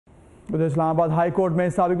उधर Islamabad high court में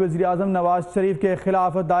साबिक वज़ीर आज़म नवाज शरीफ के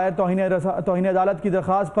खिलाफ दायर तौहीन अदालत की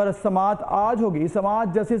दरख्वास्त पर समाअत आज होगी। समाअत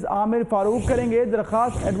जस्टिस आमिर फारूक करेंगे।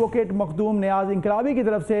 दरख्वास्त एडवोकेट मखदूम नियाज इनकलाबी की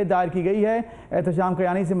तरफ से दायर की गई है। एहतशाम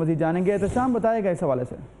कयानी से मजीद जानेंगे। एहतशाम बताएगा इस हवाले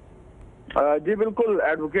से। जी बिल्कुल,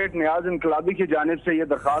 एडवोकेट नियाज इनकलाबी की जानिब से ये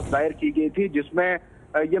दरख्वास्त दायर की गई थी, जिसमें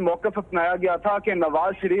ये मौक़िफ़ अपनाया गया था कि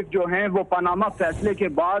नवाज शरीफ जो हैं वो पनामा फैसले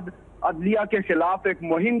के बाद अदलिया के खिलाफ एक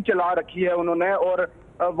मुहिम चला रखी है उन्होंने, और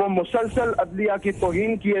वो मुसलसल अदलिया की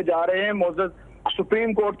तौहीन किए जा रहे हैं। मोअज़्ज़ज़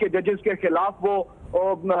सुप्रीम कोर्ट के जजेस के खिलाफ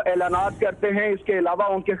वो ऐलानात करते हैं। इसके अलावा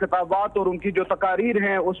उनके खिताबात और उनकी जो तकारीर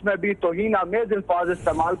हैं उसमें भी तौहीन आमेज अल्फाज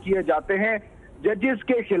इस्तेमाल किए जाते हैं। जजेस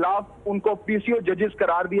के खिलाफ उनको पीसीओ जजेस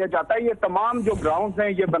करार दिया जाता है। ये तमाम जो ग्राउंड्स हैं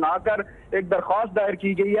ये बनाकर एक दरख्वास्त दायर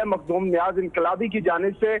की गई है मखदूम नियाज इनकलाबी की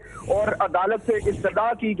जानिब से, और अदालत से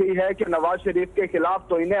इस्तदा की गई है कि नवाज शरीफ के खिलाफ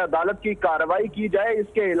तौहीन अदालत की कार्रवाई की जाए।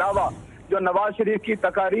 इसके अलावा जो नवाज शरीफ की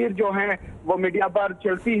तकारीर जो हैं वो मीडिया पर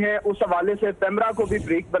चलती हैं, उस हवाले से पेमरा को भी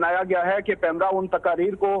ब्रीक बनाया गया है कि पेमरा उन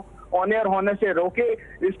तकारीर को ऑन एयर होने से रोके।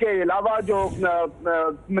 इसके अलावा जो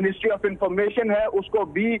मिनिस्ट्री ऑफ इंफॉर्मेशन है उसको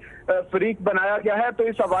भी फ्रीक बनाया गया है। तो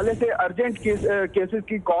इस हवाले से अर्जेंट केसेस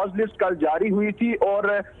की कॉज लिस्ट कल जारी हुई थी, और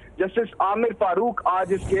जस्टिस आमिर फारूक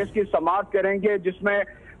आज इस केस की समाअत करेंगे, जिसमें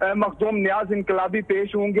मखदूम नियाज इनकलाबी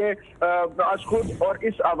पेश होंगे आज खुद, और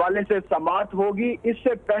इस हवाले से समाअत होगी।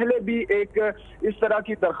 इससे पहले भी एक इस तरह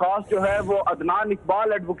की दरख्वास्त जो है वो अदनान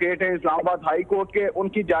इकबाल एडवोकेट हैं इस्लामाबाद हाई कोर्ट के,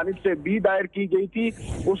 उनकी जानिब से भी दायर की गई थी।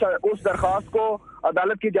 उस दरख्वास्त को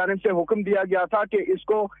अदालत की जानिब से हुक्म दिया गया था कि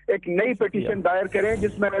इसको एक नई पिटीशन दायर करें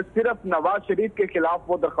जिसमें सिर्फ नवाज शरीफ के खिलाफ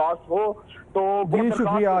वो दरख्वास्त हो। तो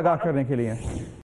शुक्रिया आगाह करने के लिए।